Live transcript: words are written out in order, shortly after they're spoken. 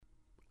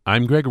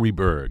I'm Gregory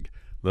Berg.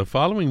 The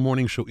following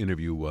morning show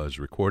interview was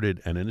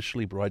recorded and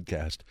initially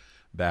broadcast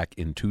back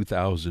in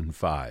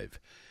 2005.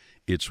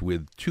 It's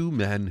with two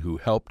men who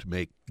helped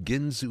make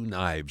Ginsu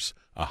knives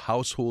a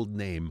household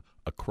name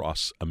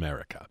across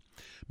America.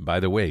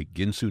 By the way,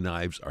 Ginsu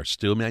knives are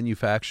still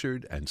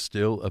manufactured and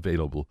still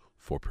available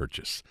for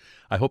purchase.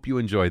 I hope you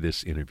enjoy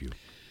this interview.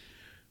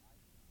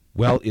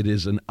 Well, it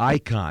is an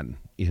icon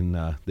in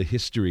the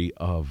history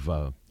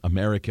of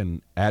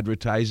American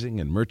advertising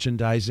and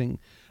merchandising,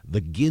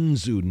 the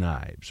Ginsu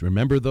knives.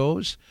 Remember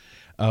those?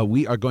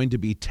 We are going to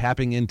be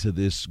tapping into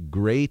this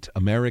great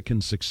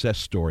American success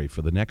story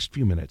for the next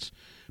few minutes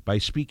by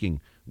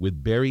speaking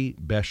with Barry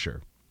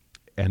Bescher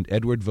and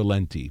Edward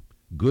Valenti,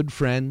 good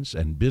friends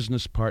and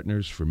business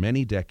partners for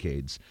many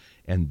decades,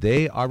 and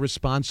they are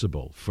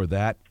responsible for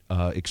that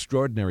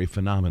extraordinary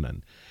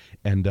phenomenon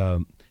and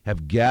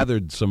have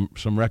gathered some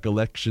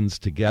recollections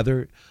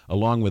together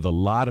along with a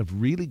lot of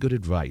really good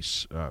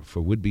advice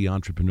for would-be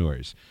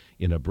entrepreneurs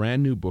in a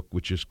brand new book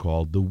which is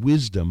called The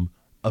Wisdom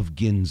of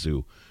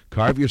Ginsu.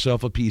 Carve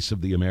yourself a piece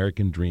of the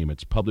American dream.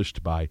 It's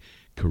published by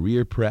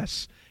Career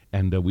Press,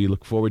 and we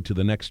look forward to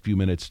the next few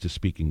minutes to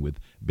speaking with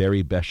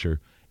Barry Bescher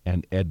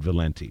and Ed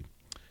Valenti.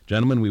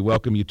 Gentlemen, we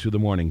welcome you to the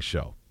morning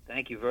show.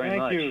 Thank you very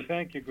much.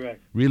 Thank you,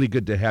 Greg. Really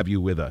good to have you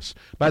with us.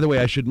 By the way,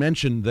 I should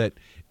mention that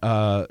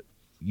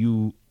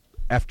you,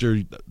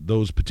 after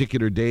those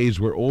particular days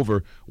were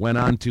over, went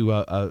on to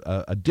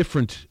a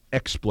different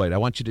exploit. I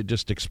want you to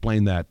just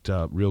explain that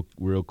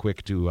real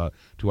quick to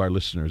our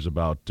listeners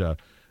about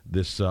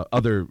this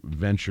other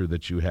venture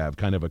that you have,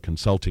 kind of a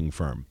consulting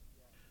firm.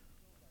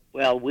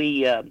 Well,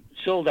 we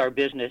sold our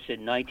business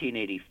in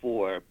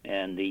 1984,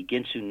 and the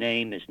Ginsu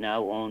name is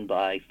now owned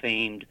by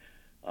famed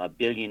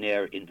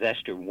billionaire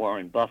investor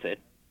Warren Buffett.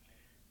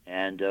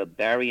 And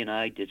Barry and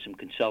I did some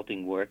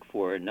consulting work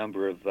for a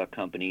number of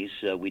companies.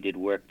 We did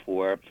work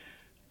for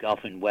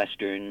Gulf and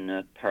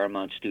Western,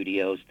 Paramount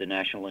Studios, the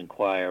National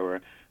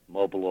Enquirer,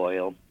 Mobil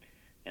Oil.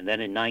 And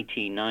then in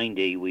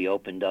 1990, we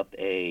opened up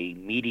a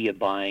media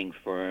buying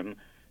firm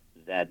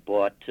that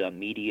bought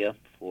media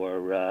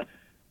for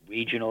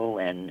regional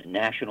and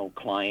national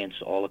clients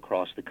all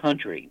across the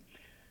country.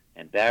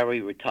 And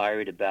Barry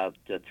retired about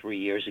 3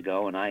 years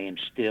ago, and I am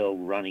still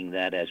running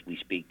that as we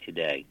speak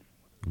today.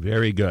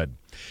 Very good.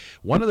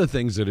 One of the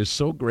things that is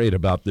so great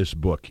about this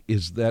book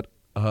is that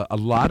a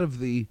lot of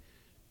the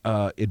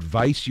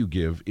advice you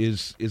give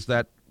is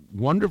that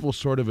wonderful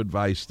sort of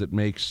advice that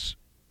makes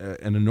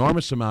an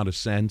enormous amount of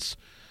sense,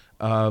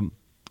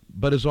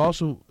 but is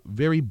also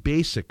very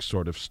basic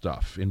sort of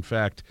stuff. In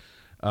fact,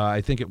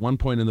 I think at one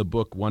point in the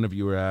book, one of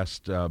you were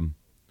asked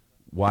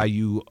why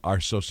you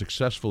are so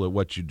successful at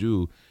what you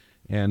do,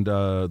 and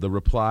the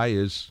reply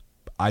is,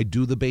 I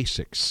do the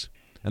basics.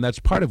 And that's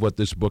part of what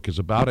this book is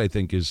about, I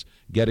think, is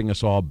getting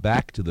us all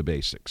back to the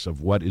basics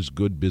of what is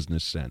good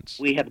business sense.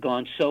 We have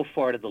gone so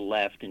far to the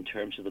left in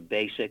terms of the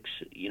basics.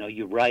 You know,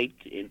 you're right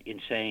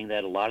in saying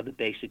that a lot of the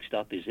basic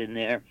stuff is in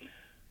there,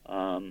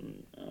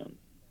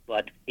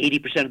 but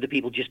 80% of the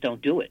people just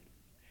don't do it,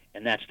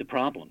 and that's the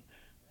problem.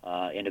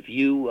 And if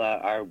you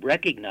are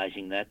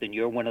recognizing that, then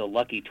you're one of the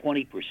lucky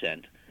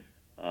 20%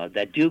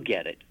 that do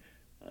get it.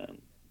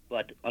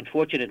 But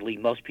unfortunately,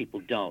 most people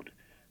don't.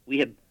 We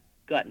have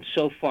gotten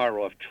so far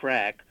off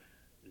track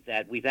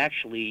that we've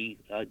actually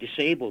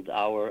disabled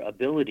our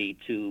ability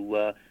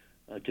to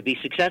be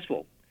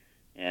successful.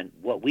 And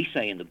what we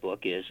say in the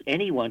book is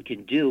anyone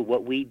can do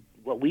what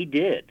we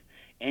did.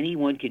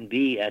 Anyone can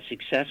be as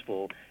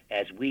successful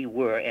as we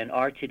were and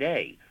are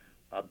today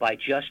by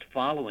just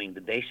following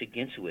the basic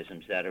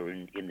Ginsuisms that are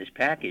in this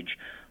package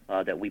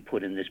that we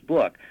put in this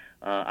book.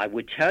 I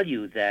would tell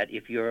you that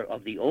if you're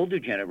of the older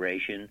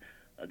generation,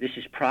 this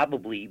is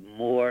probably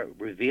more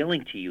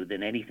revealing to you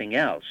than anything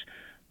else,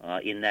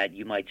 in that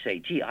you might say,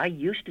 gee, I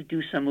used to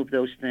do some of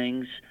those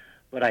things,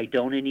 but I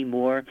don't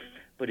anymore.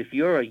 But if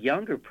you're a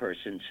younger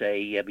person,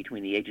 say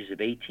between the ages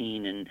of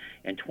 18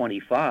 and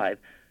 25,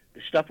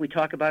 the stuff we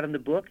talk about in the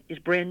book is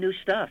brand new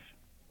stuff.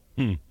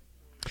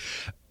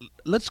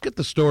 Let's get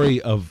the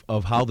story of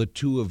how the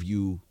two of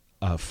you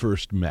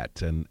first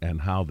met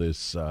and how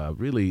this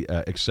really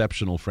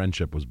exceptional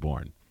friendship was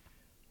born.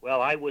 Well,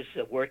 I was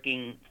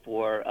working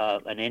for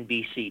an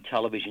NBC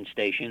television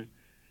station,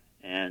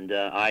 and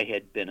I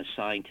had been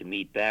assigned to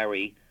meet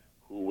Barry,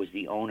 who was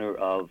the owner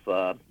of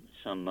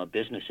some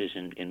businesses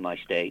in my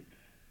state.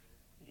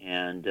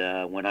 And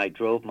when I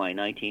drove my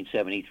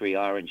 1973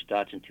 orange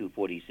Datsun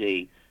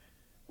 240Z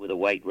with a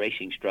white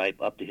racing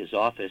stripe up to his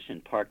office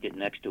and parked it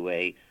next to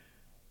a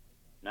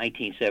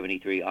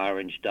 1973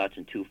 orange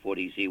Datsun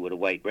 240Z with a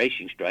white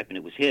racing stripe, and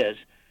it was his,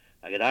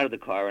 I got out of the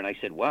car and I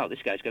said, wow, this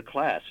guy's got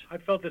class. I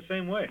felt the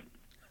same way.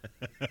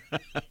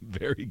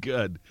 Very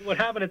good. What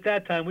happened at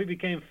that time, we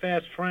became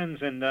fast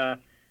friends, and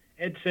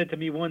Ed said to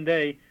me one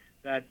day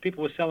that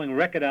people were selling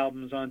record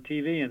albums on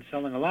TV and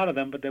selling a lot of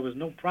them, but there was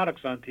no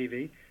products on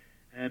TV,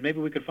 and maybe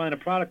we could find a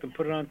product and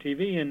put it on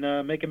TV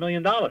and make $1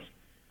 million.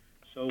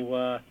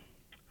 So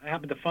I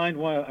happened to find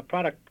a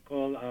product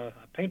called a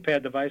paint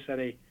pad device at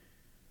a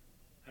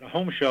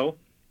home show,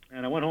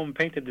 And I went home and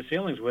painted the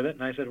ceilings with it,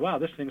 and I said, wow,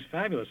 this thing's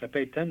fabulous. I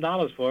paid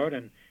 $10 for it,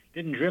 and it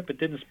didn't drip, it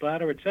didn't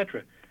splatter,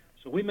 etc.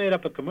 So we made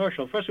up a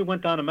commercial. First, we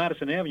went down to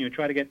Madison Avenue and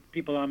tried to get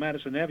people on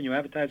Madison Avenue,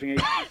 advertising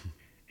agents,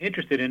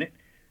 interested in it.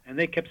 And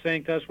they kept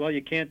saying to us, well,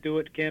 you can't do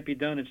it, it can't be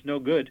done, it's no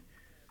good.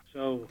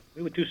 So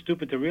we were too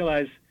stupid to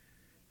realize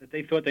that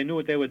they thought they knew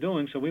what they were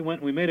doing. So we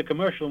went and we made a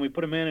commercial, and we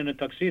put a man in a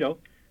tuxedo.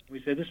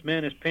 We said, this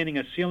man is painting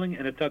a ceiling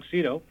in a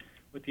tuxedo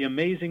with the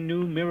amazing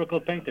new Miracle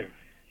Painter.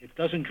 It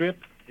doesn't drip,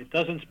 it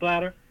doesn't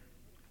splatter.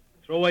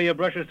 Throw away your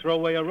brushes, throw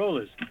away your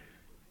rollers.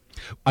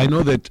 I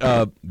know that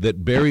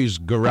that Barry's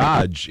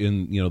garage,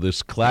 in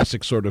this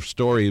classic sort of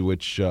story,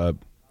 which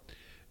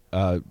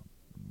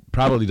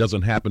probably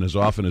doesn't happen as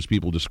often as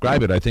people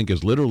describe it, I think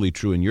is literally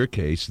true in your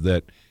case,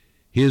 that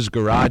his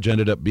garage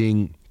ended up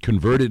being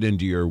converted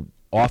into your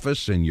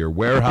office and your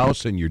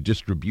warehouse and your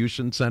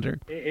distribution center.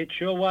 It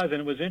sure was,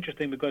 and it was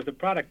interesting because the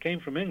product came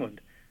from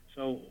England.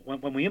 So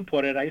when we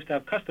imported it, I used to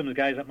have customs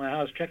guys at my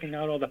house checking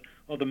out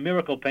all the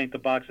Miracle Painter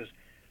boxes.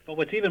 But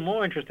what's even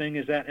more interesting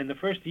is that in the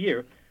first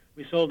year,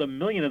 we sold 1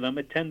 million of them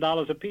at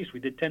 $10 a piece. We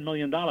did $10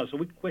 million. So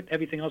we quit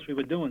everything else we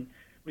were doing.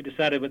 We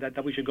decided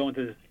that we should go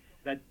into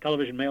that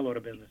television mail order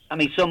business. I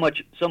mean, so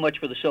much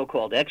for the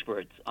so-called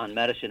experts on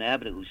Madison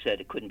Avenue who said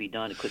it couldn't be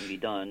done, it couldn't be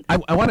done.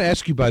 I want to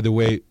ask you, by the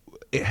way,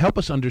 help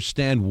us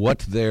understand what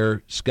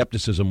their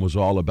skepticism was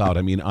all about.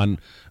 I mean,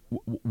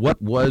 what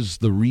was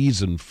the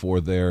reason for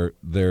their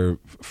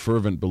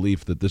fervent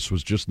belief that this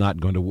was just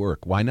not going to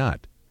work? Why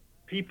not?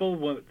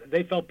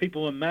 They felt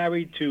people were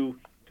married to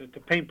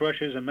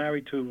paintbrushes and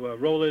married to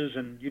rollers,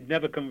 and you'd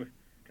never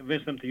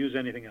convince them to use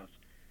anything else.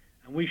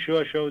 And we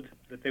sure showed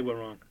that they were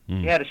wrong.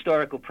 We had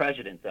historical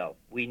precedent, though.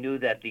 We knew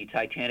that the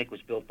Titanic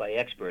was built by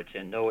experts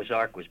and Noah's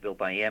Ark was built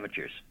by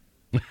amateurs.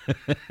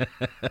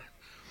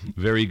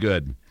 Very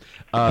good.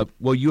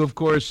 Well, you, of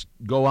course,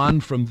 go on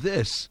from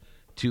this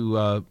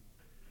to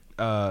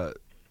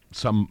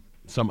some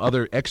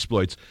other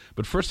exploits.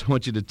 But first, I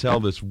want you to tell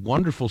this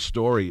wonderful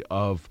story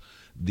of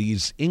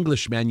these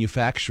English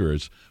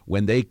manufacturers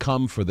when they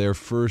come for their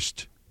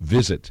first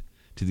visit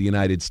to the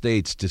United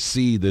States to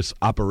see this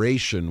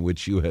operation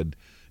which you had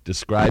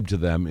described to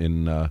them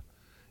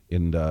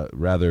in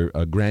rather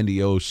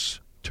grandiose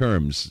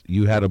terms.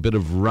 You had a bit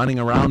of running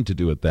around to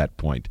do at that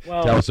point.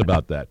 Well, tell us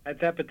about that. At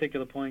that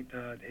particular point,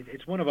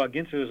 it's one of our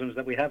Ginsuisms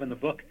that we have in the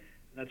book.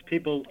 And that's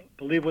people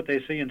believe what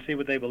they see and see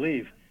what they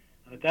believe.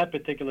 And at that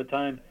particular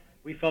time,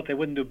 we felt they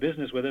wouldn't do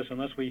business with us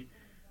unless we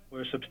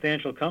were a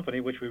substantial company,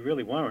 which we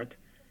really weren't.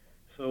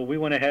 So we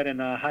went ahead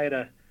and hired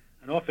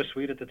an office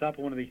suite at the top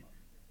of one of the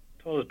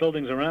tallest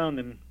buildings around,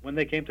 and when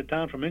they came to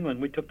town from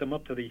England, we took them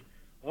up to the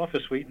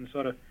office suite and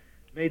sort of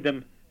made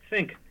them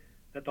think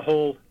that the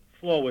whole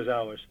floor was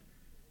ours.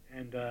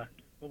 And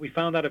what we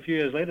found out a few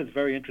years later is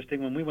very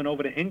interesting. When we went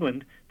over to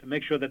England to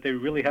make sure that they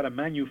really had a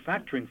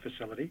manufacturing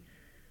facility,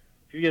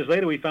 a few years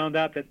later we found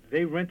out that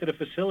they rented a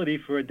facility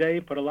for a day,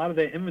 put a lot of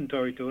their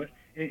inventory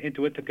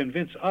into it to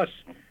convince us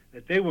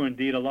that they were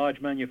indeed a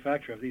large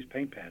manufacturer of these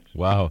paint pads.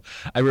 Wow.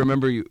 I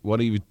remember why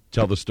don't you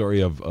tell the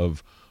story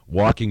of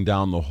walking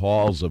down the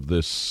halls of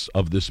this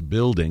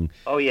building.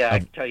 Oh yeah, I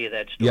can tell you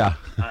that story. Yeah.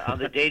 On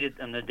the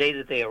day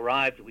that they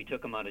arrived, we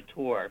took them on a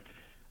tour.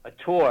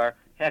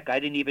 Heck, I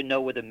didn't even know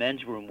where the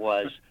men's room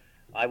was.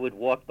 I would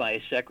walk by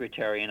a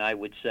secretary and I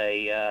would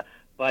say,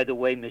 by the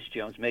way, Miss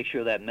Jones, make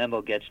sure that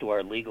memo gets to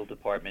our legal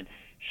department.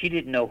 She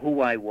didn't know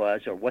who I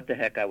was or what the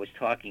heck I was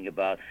talking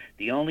about.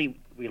 The only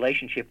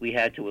relationship we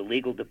had to a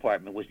legal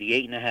department was the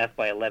 8.5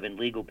 by 11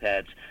 legal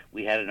pads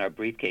we had in our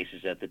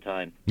briefcases at the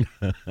time.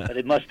 But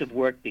it must have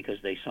worked because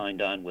they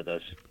signed on with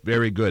us.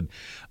 Very good.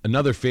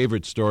 Another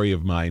favorite story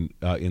of mine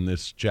in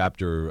this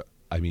chapter,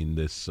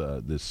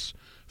 this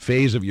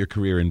phase of your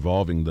career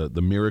involving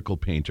the Miracle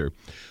Painter,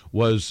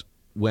 was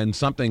when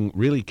something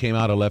really came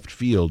out of left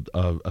field,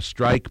 a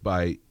strike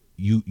by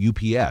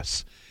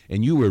UPS.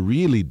 And you were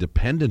really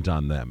dependent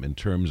on them in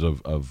terms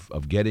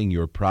of getting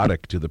your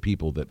product to the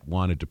people that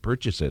wanted to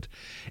purchase it.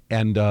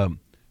 And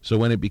so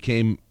when it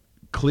became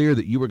clear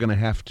that you were going to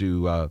have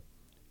to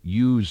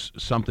use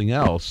something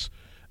else,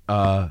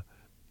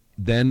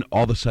 then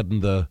all of a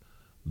sudden the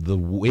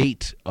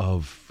weight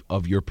of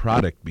your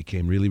product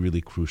became really,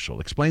 really crucial.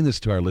 Explain this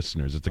to our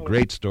listeners. It's a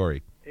great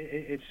story.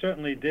 It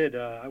certainly did.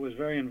 I was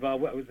very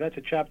involved. That's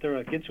a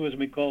chapter, Ginsuism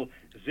we call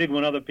Zig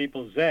when other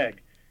people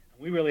zag.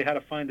 We really had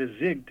to find a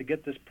zig to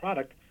get this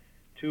product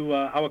to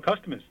our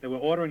customers. They were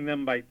ordering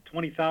them by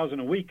 20,000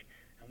 a week,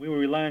 and we were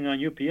relying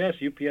on UPS.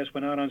 UPS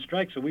went out on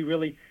strike, so we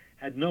really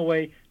had no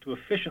way to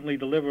efficiently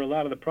deliver a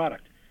lot of the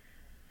product.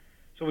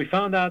 So we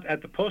found out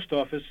at the post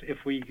office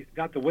if we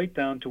got the weight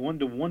down to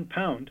under 1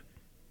 pound,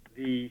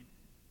 the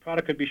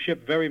product could be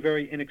shipped very,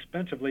 very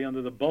inexpensively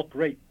under the bulk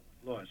rate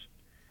laws.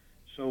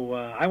 So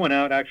I went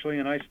out, actually,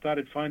 and I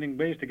started finding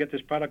ways to get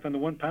this product under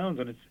 1 pound,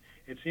 and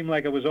it seemed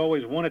like it was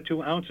always 1 or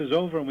 2 ounces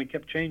over, and we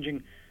kept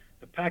changing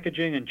the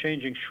packaging and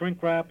changing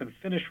shrink wrap and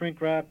finish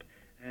shrink wrap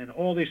and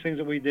all these things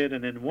that we did.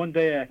 And then one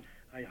day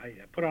I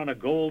put on a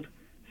gold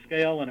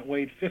scale, and it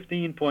weighed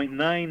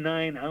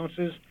 15.99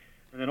 ounces.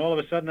 and then all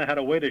of a sudden I had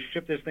a way to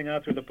ship this thing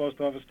out through the post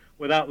office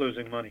without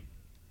losing money.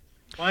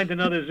 Find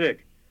another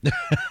Zig.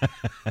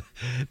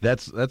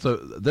 That's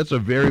a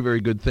very,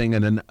 very good thing.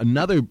 And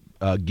another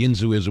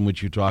Ginsuism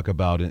which you talk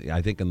about,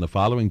 I think in the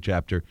following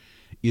chapter,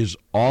 is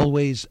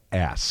always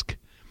ask.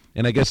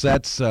 And I guess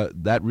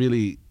that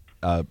really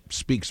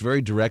speaks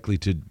very directly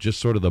to just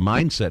sort of the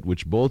mindset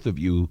which both of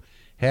you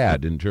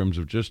had in terms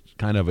of just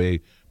kind of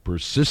a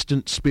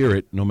persistent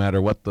spirit, no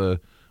matter what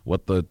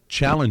the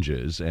challenge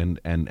is,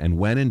 and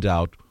when in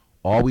doubt,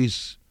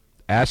 always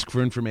ask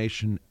for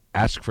information,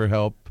 ask for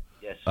help.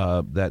 Yes.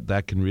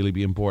 That can really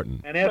be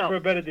important. And ask for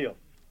a better deal.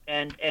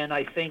 And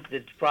I think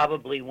that's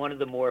probably one of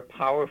the more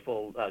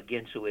powerful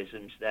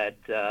Ginsuisms that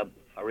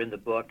are in the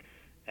book,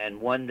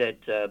 and one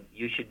that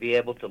you should be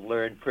able to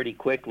learn pretty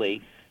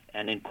quickly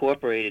and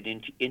incorporate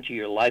it into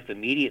your life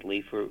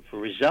immediately for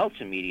results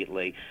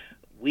immediately.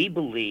 We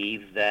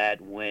believe that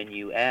when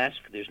you ask,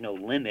 there's no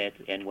limit,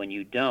 and when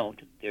you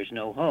don't, there's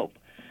no hope.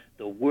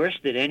 The worst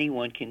that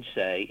anyone can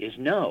say is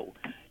no.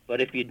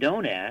 But if you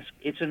don't ask,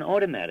 it's an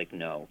automatic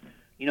no.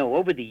 You know,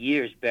 over the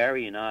years,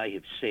 Barry and I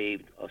have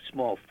saved a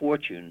small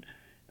fortune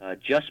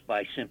just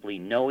by simply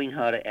knowing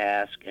how to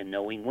ask and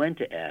knowing when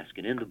to ask.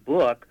 And in the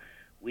book,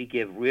 we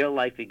give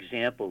real-life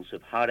examples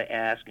of how to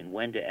ask and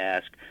when to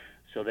ask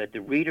so that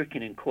the reader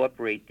can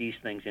incorporate these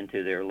things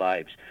into their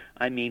lives.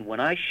 I mean,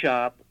 when I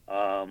shop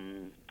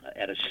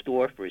at a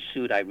store for a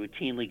suit, I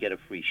routinely get a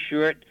free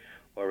shirt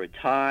or a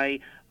tie.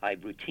 I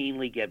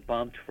routinely get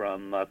bumped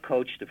from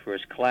coach to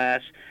first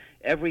class.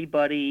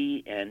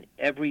 Everybody and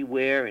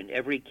everywhere and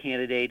every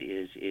candidate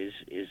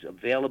is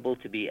available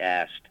to be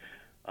asked.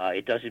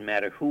 It doesn't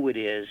matter who it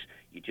is.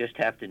 You just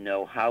have to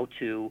know how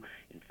to.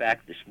 In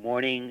fact, this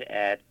morning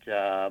at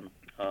the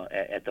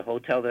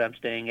hotel that I'm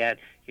staying at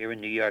here in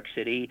New York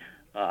City,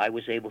 I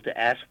was able to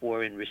ask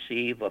for and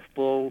receive a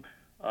full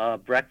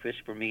breakfast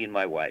for me and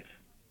my wife.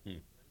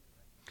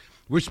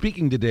 We're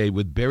speaking today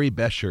with Barry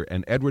Bescher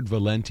and Edward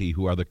Valenti,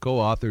 who are the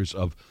co-authors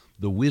of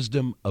The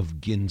Wisdom of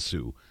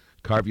Ginsu,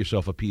 Carve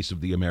Yourself a Piece of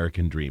the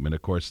American Dream. And,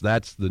 of course,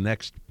 that's the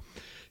next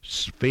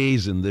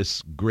phase in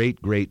this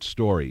great, great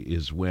story,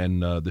 is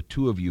when the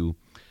two of you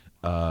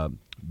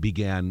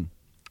began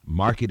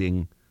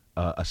marketing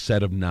a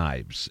set of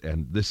knives.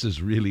 And this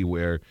is really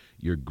where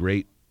your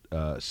great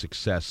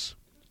success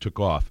took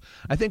off.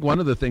 I think one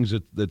of the things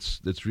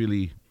that's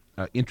really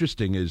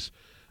interesting is,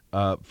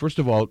 first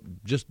of all,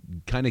 just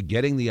kind of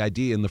getting the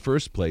idea in the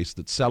first place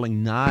that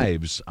selling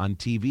knives on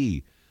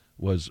TV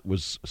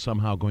was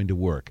somehow going to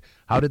work.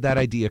 How did that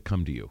idea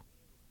come to you?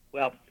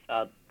 Well,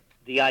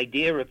 the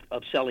idea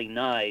of selling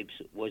knives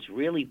was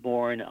really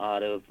born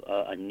out of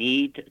a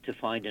need to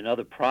find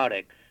another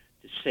product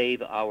to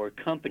save our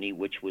company,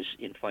 which was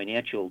in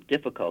financial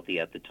difficulty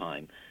at the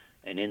time.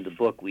 And in the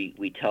book,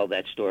 we tell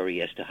that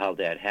story as to how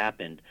that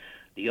happened.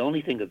 The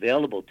only thing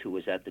available to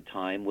us at the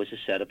time was a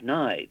set of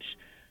knives.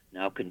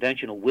 Now,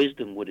 conventional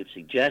wisdom would have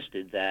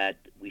suggested that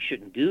we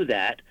shouldn't do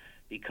that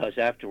because,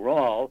 after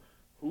all,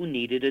 who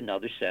needed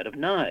another set of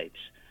knives?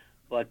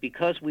 But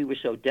because we were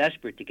so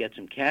desperate to get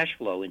some cash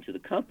flow into the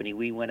company,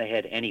 we went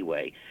ahead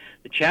anyway.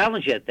 The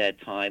challenge at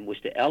that time was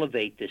to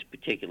elevate this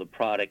particular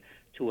product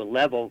to a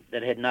level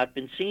that had not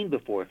been seen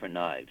before for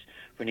knives.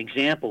 For an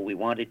example, we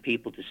wanted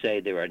people to say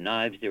there are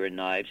knives,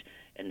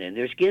 and then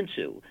there's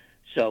Ginsu.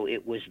 So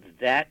it was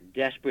that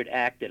desperate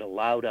act that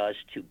allowed us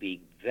to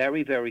be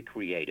very, very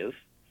creative,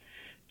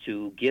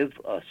 to give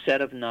a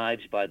set of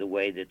knives, by the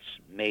way,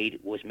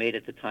 was made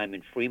at the time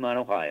in Fremont,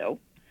 Ohio,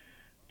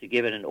 to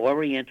give it an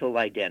Oriental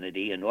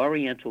identity, an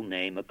Oriental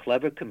name, a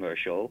clever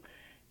commercial,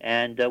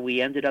 and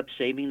we ended up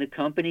saving the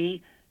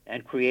company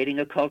and creating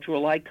a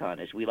cultural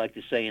icon, as we like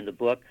to say in the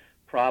book,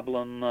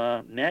 problem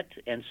met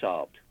and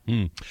solved.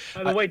 By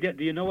the way, do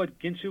you know what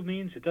Ginsu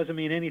means? It doesn't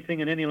mean anything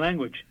in any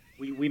language.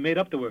 We made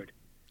up the word.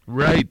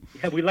 Right.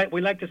 Yeah, we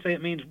like to say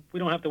it means we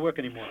don't have to work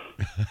anymore.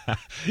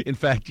 In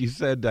fact, you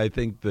said, I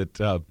think,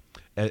 that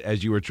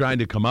as you were trying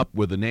to come up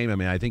with a name, I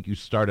mean, I think you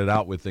started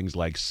out with things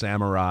like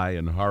samurai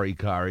and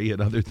harikari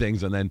and other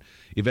things, and then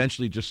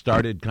eventually just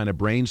started kind of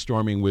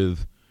brainstorming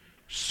with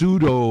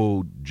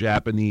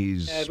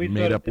pseudo-Japanese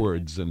made-up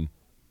words, and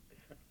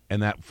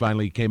that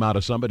finally came out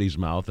of somebody's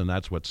mouth, and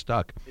that's what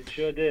stuck. It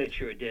sure did. It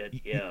sure did,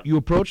 yeah. You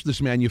approached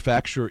this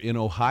manufacturer in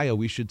Ohio.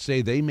 We should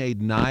say they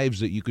made knives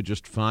that you could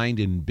just find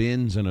in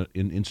bins and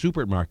in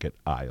supermarket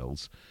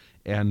aisles,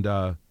 and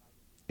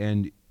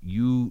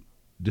you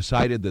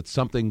decided that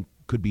something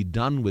could be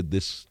done with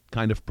this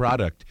kind of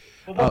product.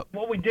 Well,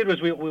 what we did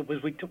was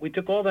we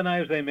took all the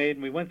knives they made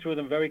and we went through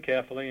them very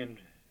carefully and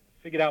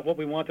figured out what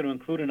we wanted to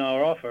include in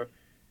our offer,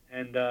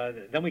 and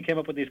then we came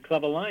up with these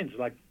clever lines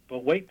like,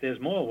 but wait, there's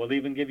more. We'll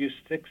even give you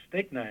 6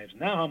 steak knives.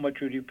 Now how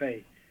much would you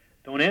pay?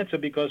 Don't answer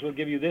because we'll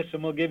give you this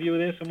and we'll give you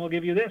this and we'll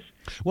give you this.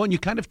 Well, and you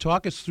kind of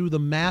talk us through the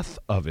math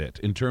of it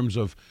in terms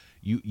of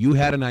you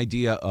had an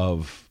idea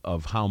of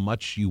how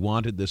much you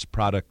wanted this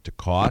product to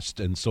cost,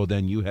 and so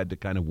then you had to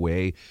kind of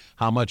weigh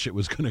how much it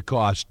was going to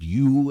cost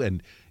you,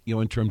 and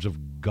in terms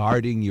of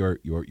guarding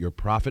your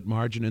profit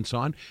margin and so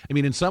on. I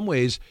mean, in some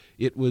ways,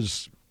 it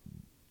was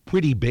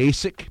pretty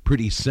basic,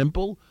 pretty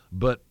simple,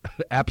 but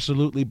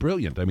absolutely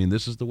brilliant. I mean,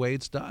 this is the way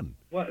it's done.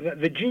 Well,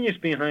 the genius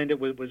behind it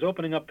was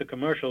opening up the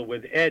commercial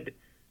with Ed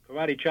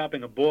karate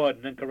chopping a board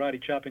and then karate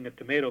chopping a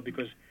tomato,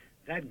 because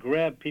that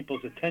grabbed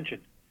people's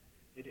attention.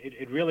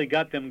 It really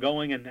got them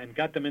going and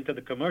got them into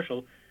the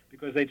commercial,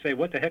 because they'd say,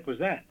 what the heck was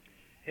that?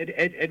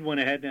 Ed went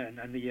ahead,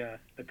 and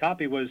the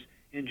copy was,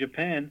 in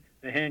Japan,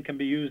 the hand can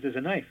be used as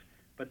a knife.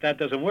 But that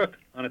doesn't work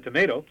on a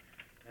tomato.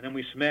 And then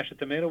we smash the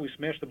tomato, we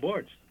smash the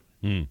boards.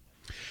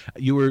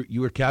 You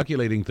were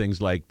calculating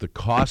things like the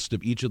cost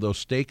of each of those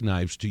steak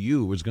knives to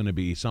you was going to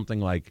be something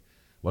like,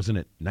 wasn't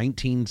it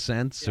 19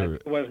 cents? Yeah, or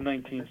it was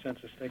 19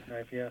 cents a steak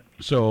knife, yeah.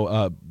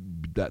 So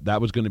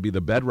that was going to be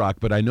the bedrock.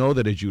 But I know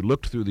that as you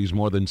looked through these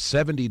more than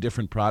 70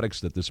 different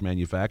products that this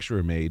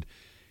manufacturer made,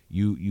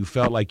 you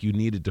felt like you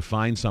needed to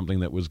find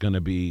something that was going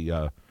to be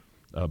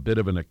a bit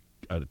of an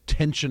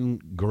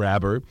attention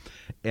grabber.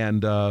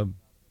 And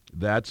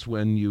that's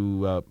when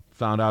you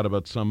found out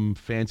about some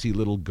fancy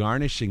little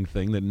garnishing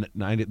thing that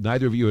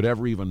neither of you had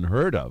ever even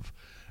heard of.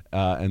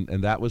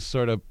 And that was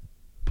sort of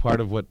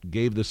part of what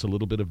gave this a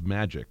little bit of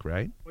magic,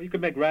 right? Well, you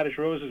could make radish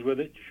roses with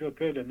it. You sure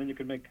could. And then you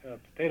could make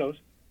potatoes.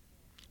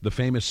 The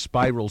famous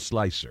spiral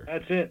slicer.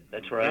 That's it.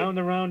 That's right. Round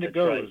and round it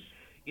That's goes. right.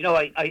 You know,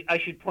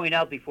 I should point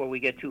out before we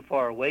get too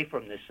far away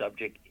from this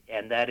subject,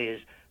 and that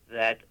is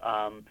that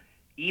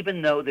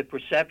even though the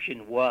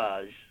perception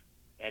was,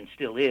 and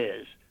still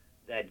is,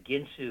 that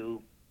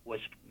Ginsu was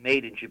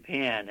made in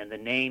Japan and the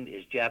name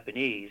is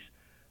Japanese,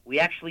 we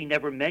actually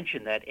never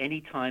mention that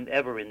any time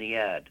ever in the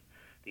ad.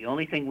 The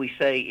only thing we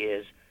say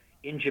is,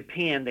 in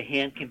Japan, the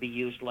hand can be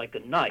used like a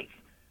knife,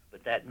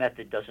 but that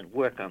method doesn't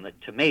work on the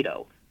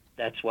tomato.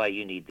 That's why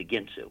you need the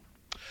Ginsu.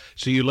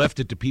 So you left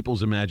it to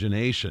people's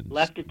imaginations.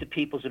 Left it to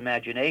people's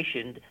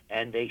imagination,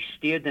 and they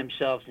steered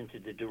themselves into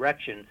the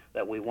direction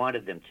that we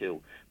wanted them to.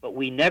 But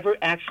we never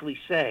actually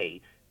say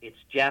it's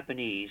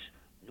Japanese,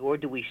 nor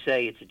do we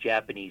say it's a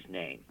Japanese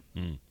name.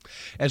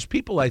 As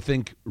people, I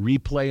think,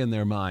 replay in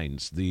their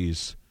minds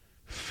these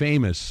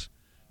famous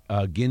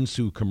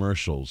Ginsu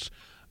commercials,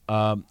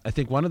 I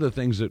think one of the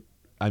things that,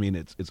 I mean,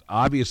 it's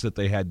obvious that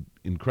they had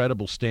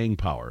incredible staying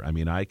power. I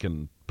mean, I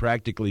can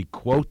practically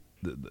quote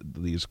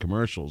these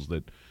commercials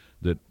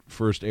that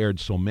first aired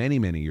so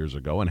many years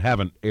ago and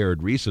haven't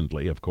aired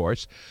recently, of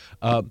course.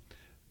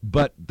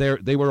 But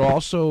they were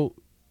also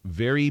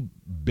very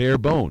bare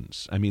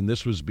bones. I mean,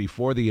 this was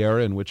before the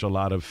era in which a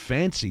lot of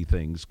fancy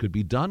things could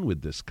be done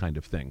with this kind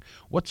of thing.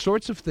 What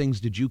sorts of things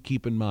did you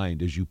keep in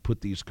mind as you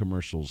put these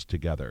commercials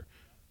together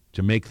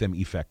to make them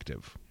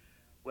effective?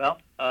 Well,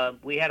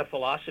 we had a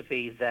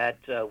philosophy that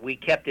we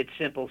kept it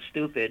simple,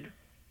 stupid,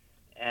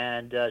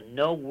 and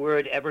no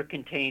word ever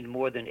contained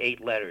more than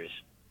 8 letters.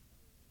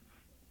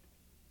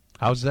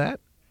 How's that?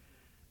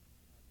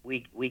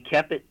 We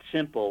kept it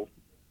simple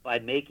by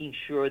making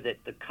sure that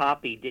the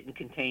copy didn't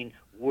contain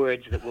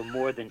words that were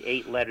more than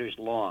 8 letters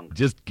long.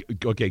 Just,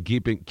 okay,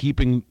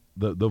 keeping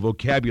the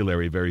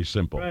vocabulary very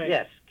simple. Right.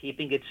 Yes,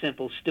 keeping it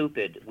simple,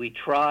 stupid. We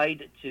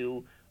tried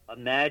to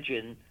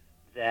imagine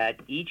that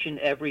each and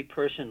every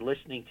person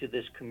listening to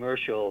this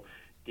commercial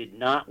did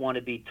not want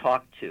to be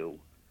talked to,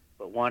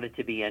 but wanted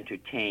to be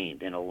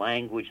entertained in a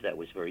language that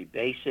was very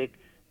basic,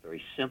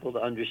 very simple to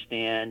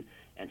understand,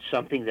 and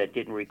something that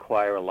didn't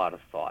require a lot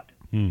of thought.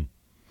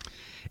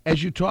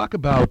 As you talk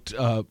about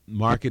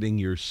marketing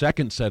your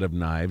second set of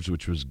knives,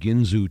 which was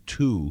Ginsu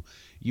 2,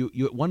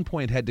 you at one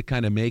point had to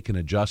kind of make an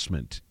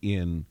adjustment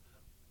in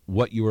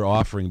what you were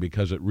offering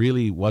because it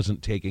really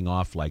wasn't taking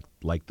off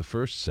like the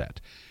first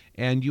set.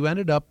 And you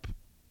ended up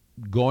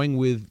going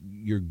with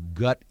your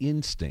gut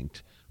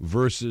instinct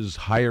versus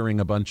hiring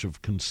a bunch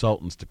of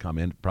consultants to come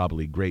in,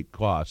 probably great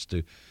cost,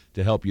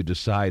 to help you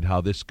decide how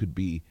this could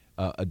be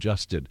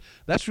adjusted.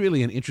 That's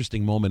really an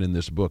interesting moment in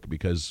this book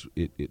because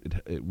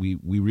we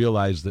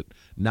realize that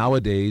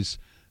nowadays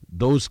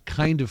those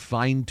kind of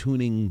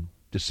fine-tuning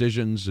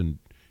decisions and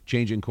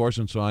changing course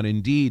and so on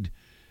indeed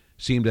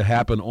seem to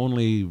happen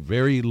only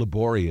very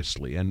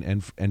laboriously.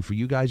 And for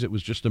you guys, it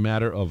was just a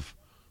matter of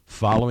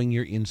following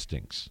your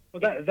instincts.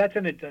 Well, that's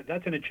in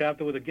a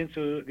chapter with the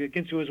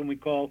Ginsuism we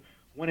call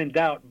 "When in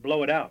doubt,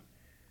 blow it out."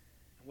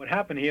 What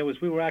happened here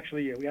was we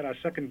had our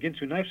second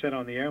Ginsu knife set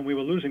on the air, and we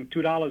were losing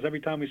 $2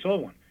 every time we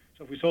sold one.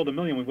 So if we sold $1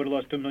 million, we would have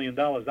lost $2 million.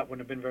 That wouldn't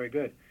have been very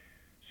good.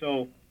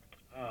 So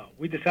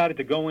we decided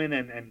to go in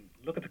and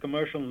look at the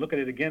commercial and look at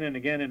it again and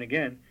again and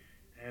again,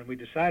 and we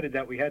decided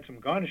that we had some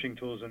garnishing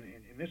tools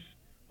in this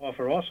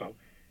offer also,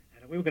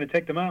 and we were going to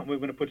take them out and we were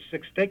going to put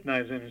 6 steak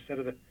knives in instead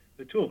of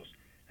the tools.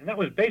 And that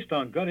was based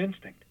on gut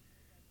instinct.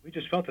 We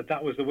just felt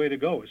that was the way to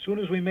go. As soon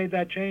as we made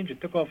that change,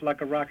 it took off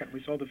like a rocket, and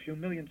we sold a few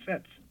million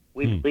sets.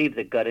 We believe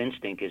that gut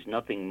instinct is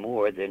nothing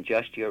more than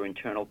just your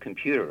internal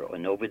computer.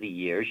 And over the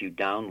years, you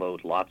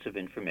download lots of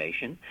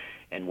information,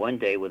 and one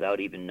day, without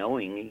even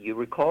knowing, you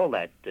recall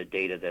that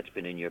data that's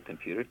been in your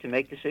computer to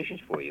make decisions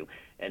for you.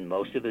 And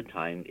most of the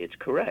time, it's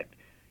correct.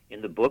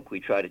 In the book,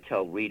 we try to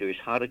tell readers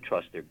how to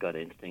trust their gut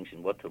instincts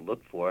and what to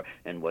look for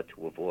and what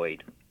to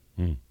avoid.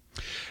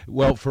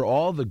 Well, for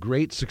all the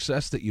great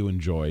success that you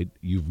enjoyed,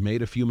 you've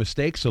made a few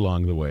mistakes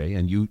along the way,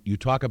 and you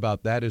talk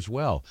about that as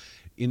well.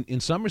 In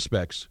some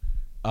respects,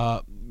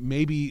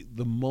 maybe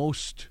the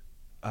most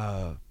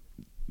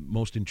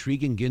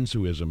intriguing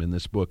Ginsuism in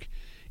this book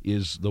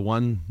is the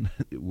one,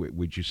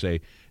 would you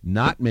say,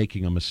 not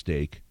making a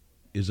mistake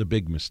is a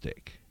big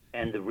mistake.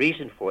 And the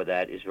reason for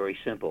that is very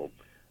simple.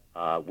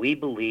 We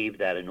believe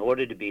that in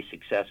order to be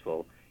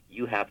successful,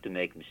 you have to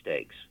make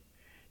mistakes.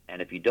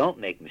 And if you don't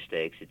make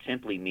mistakes, it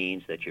simply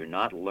means that you're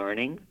not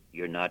learning,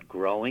 you're not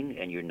growing,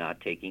 and you're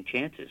not taking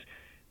chances.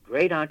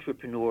 Great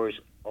entrepreneurs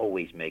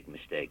always make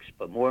mistakes,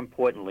 but more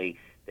importantly,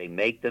 they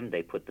make them,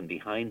 they put them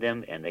behind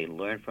them, and they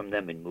learn from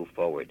them and move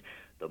forward.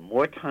 The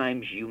more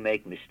times you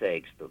make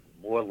mistakes, the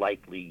more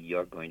likely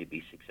you're going to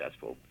be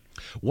successful.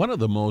 One of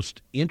the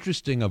most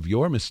interesting of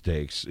your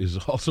mistakes is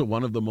also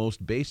one of the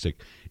most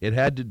basic. It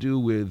had to do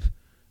with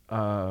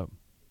the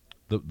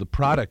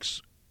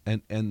products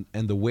and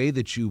the way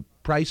that you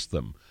priced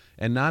them,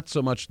 and not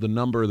so much the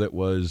number that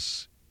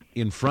was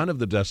in front of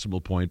the decimal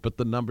point, but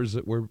the numbers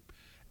that were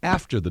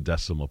after the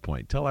decimal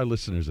point. Tell our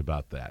listeners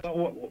about that.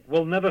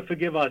 We'll never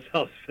forgive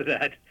ourselves for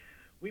that.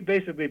 We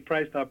basically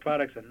priced our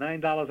products at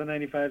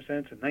 $9.95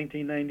 and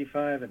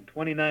 $19.95 and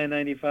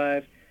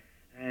 $29.95,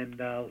 and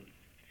a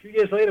few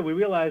years later we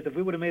realized if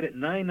we would have made it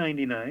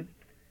 $9.99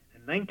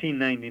 and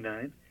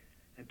 $19.99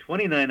 and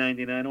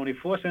 $29.99, only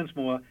 4 cents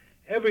more,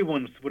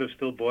 everyone would have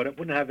still bought it,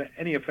 wouldn't have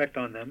any effect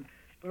on them.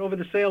 But over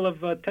the sale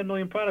of 10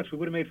 million products, we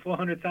would have made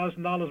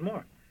 $400,000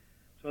 more.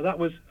 So that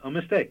was a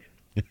mistake.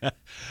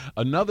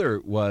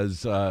 Another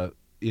was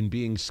in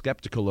being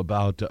skeptical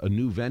about a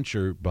new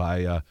venture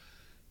by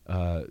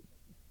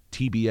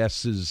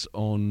TBS's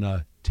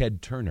own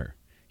Ted Turner.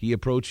 He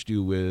approached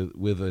you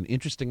with an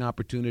interesting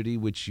opportunity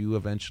which you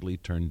eventually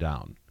turned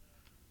down.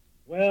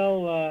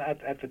 Well,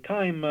 at the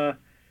time,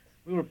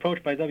 we were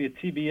approached by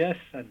WTBS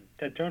and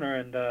Ted Turner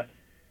and to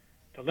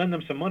lend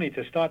them some money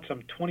to start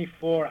some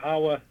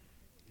 24-hour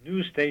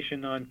news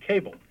station on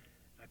cable.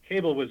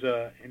 Cable was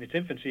in its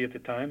infancy at the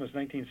time. It was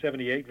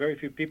 1978. Very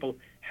few people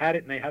had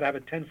it, and they had to have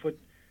a 10-foot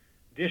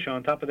dish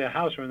on top of their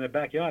house or in their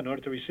backyard in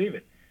order to receive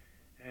it.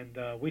 And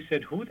we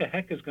said, who the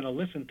heck is going to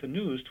listen to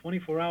news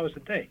 24 hours a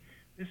day?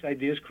 This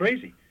idea is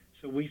crazy.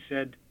 So we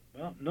said,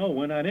 well, no,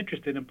 we're not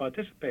interested in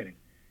participating.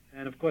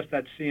 And, of course,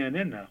 that's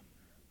CNN now.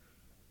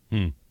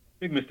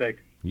 Big mistake.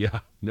 Yeah,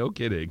 no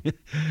kidding.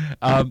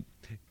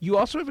 You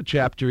also have a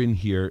chapter in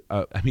here,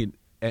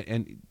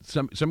 and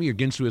some of your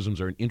Ginsuisms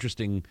are an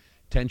interesting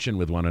tension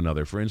with one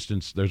another. For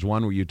instance, there's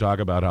one where you talk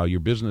about how your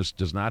business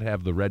does not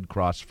have the Red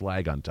Cross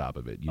flag on top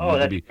of it.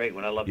 That's a great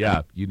one. I love that.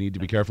 Yeah, you need to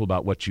be careful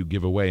about what you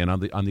give away. And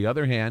on the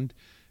other hand,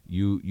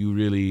 you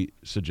really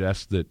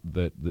suggest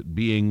that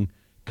being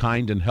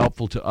kind and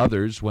helpful to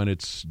others when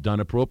it's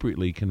done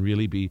appropriately can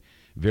really be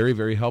very,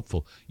 very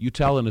helpful. You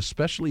tell an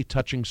especially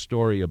touching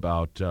story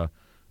about a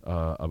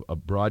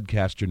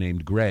broadcaster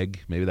named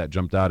Greg. Maybe that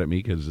jumped out at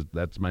me because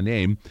that's my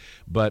name.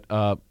 But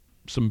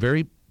some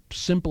very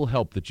simple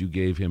help that you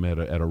gave him at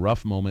a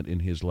rough moment in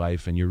his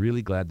life, and you're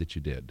really glad that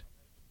you did.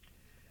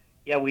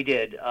 Yeah, we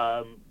did.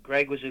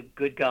 Greg was a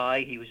good guy.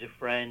 He was a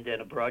friend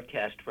and a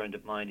broadcast friend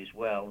of mine as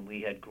well, and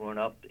we had grown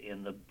up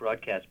in the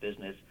broadcast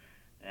business.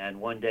 And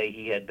one day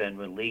he had been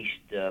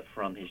released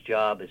from his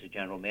job as a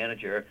general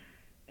manager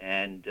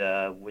and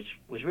was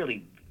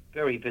really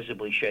very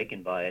visibly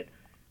shaken by it.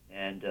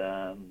 And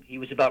he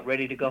was about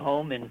ready to go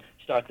home and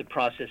start the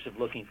process of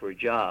looking for a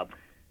job.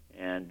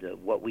 And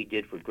what we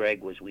did for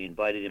Greg was we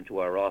invited him to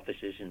our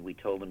offices, and we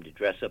told him to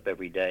dress up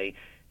every day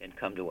and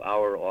come to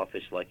our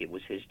office like it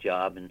was his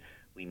job. And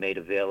we made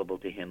available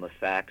to him a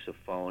fax, a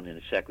phone, and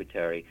a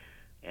secretary,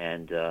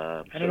 and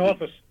an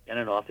office,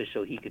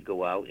 so he could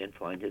go out and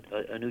find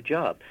a new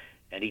job.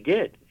 And he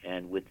did.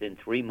 And within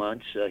 3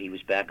 months, he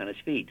was back on his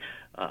feet.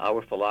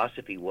 Our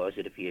philosophy was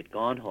that if he had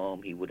gone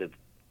home, he would have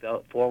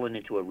fallen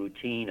into a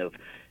routine of,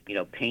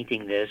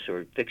 painting this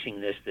or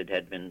fixing this that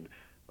had been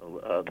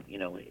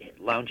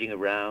lounging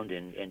around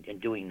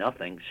and doing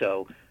nothing.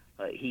 So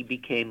he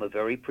became a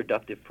very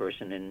productive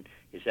person, and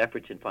his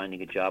efforts in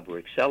finding a job were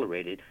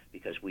accelerated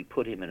because we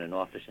put him in an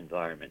office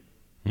environment.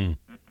 A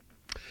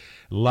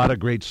lot of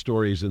great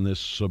stories in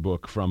this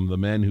book, from the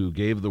men who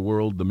gave the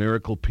world the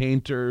miracle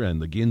painter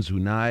and the Ginsu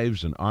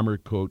knives and armor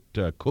coat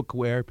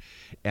cookware,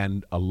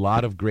 and a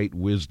lot of great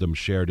wisdom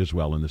shared as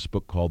well in this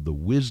book called The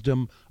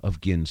Wisdom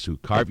of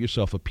Ginsu. Carve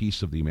yourself a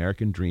piece of the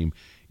American dream.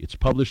 It's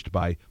published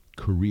by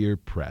Career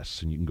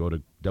Press, and you can go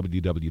to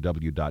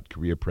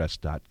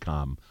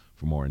www.careerpress.com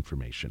for more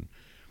information.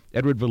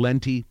 Edward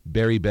Valenti,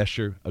 Barry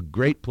Bescher, a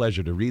great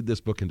pleasure to read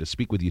this book and to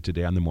speak with you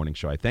today on The Morning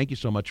Show. I thank you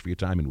so much for your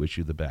time and wish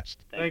you the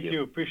best. Thank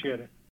you. Appreciate it.